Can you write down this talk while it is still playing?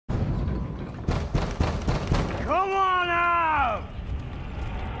Come on out!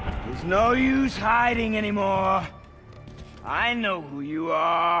 There's no use hiding anymore. I know who you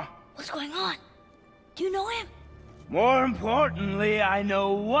are. What's going on? Do you know him? More importantly, I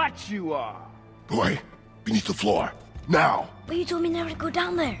know what you are. Boy, beneath the floor. Now! But you told me never to go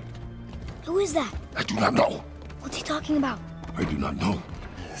down there. Who is that? I do not know. What's he talking about? I do not know.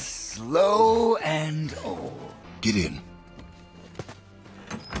 Slow and old. Get in.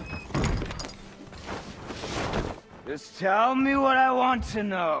 Just tell me what I want to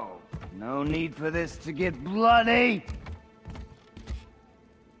know. No need for this to get bloody.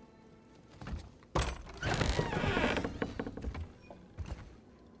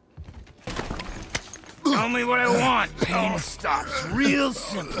 Tell me what I want. Pain stops real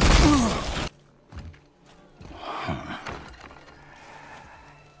simple.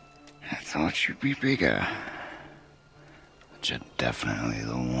 I thought you'd be bigger. But you're definitely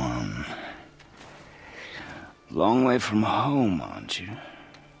the one. Long way from home, aren't you?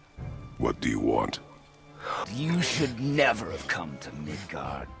 What do you want? You should never have come to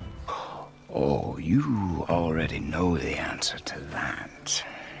Midgard. Oh, you already know the answer to that.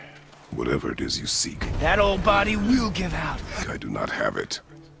 Whatever it is you seek. That old body will give out. I do not have it.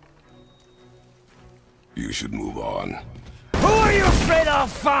 You should move on. Who are you afraid I'll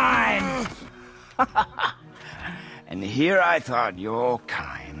find? And here I thought your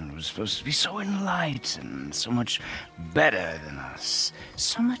kind was supposed to be so enlightened, so much better than us,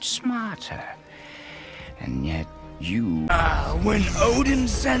 so much smarter. And yet you... when Odin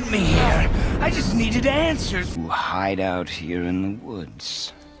sent me here, I just needed answers. You hide out here in the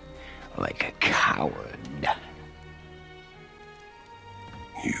woods, like a coward.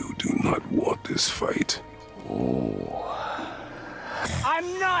 You do not want this fight. Oh.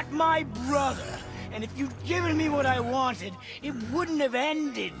 I'm not my brother. And if you'd given me what I wanted, it wouldn't have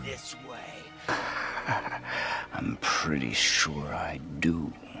ended this way. I'm pretty sure I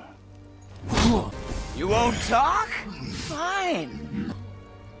do. You won't talk? Fine.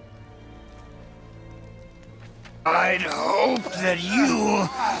 I'd hoped that you,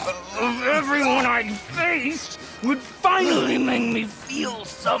 of everyone I'd faced, would finally make me feel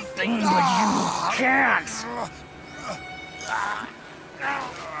something, but you can't.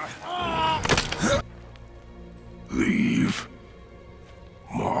 Leave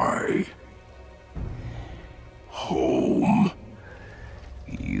my home.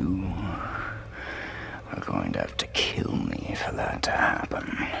 You are going to have to kill me for that to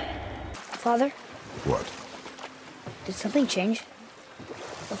happen. Father, What? did something change?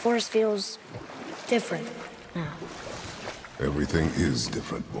 The forest feels different now. Everything is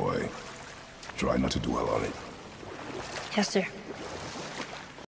different, boy. Try not to dwell on it. Yes, sir.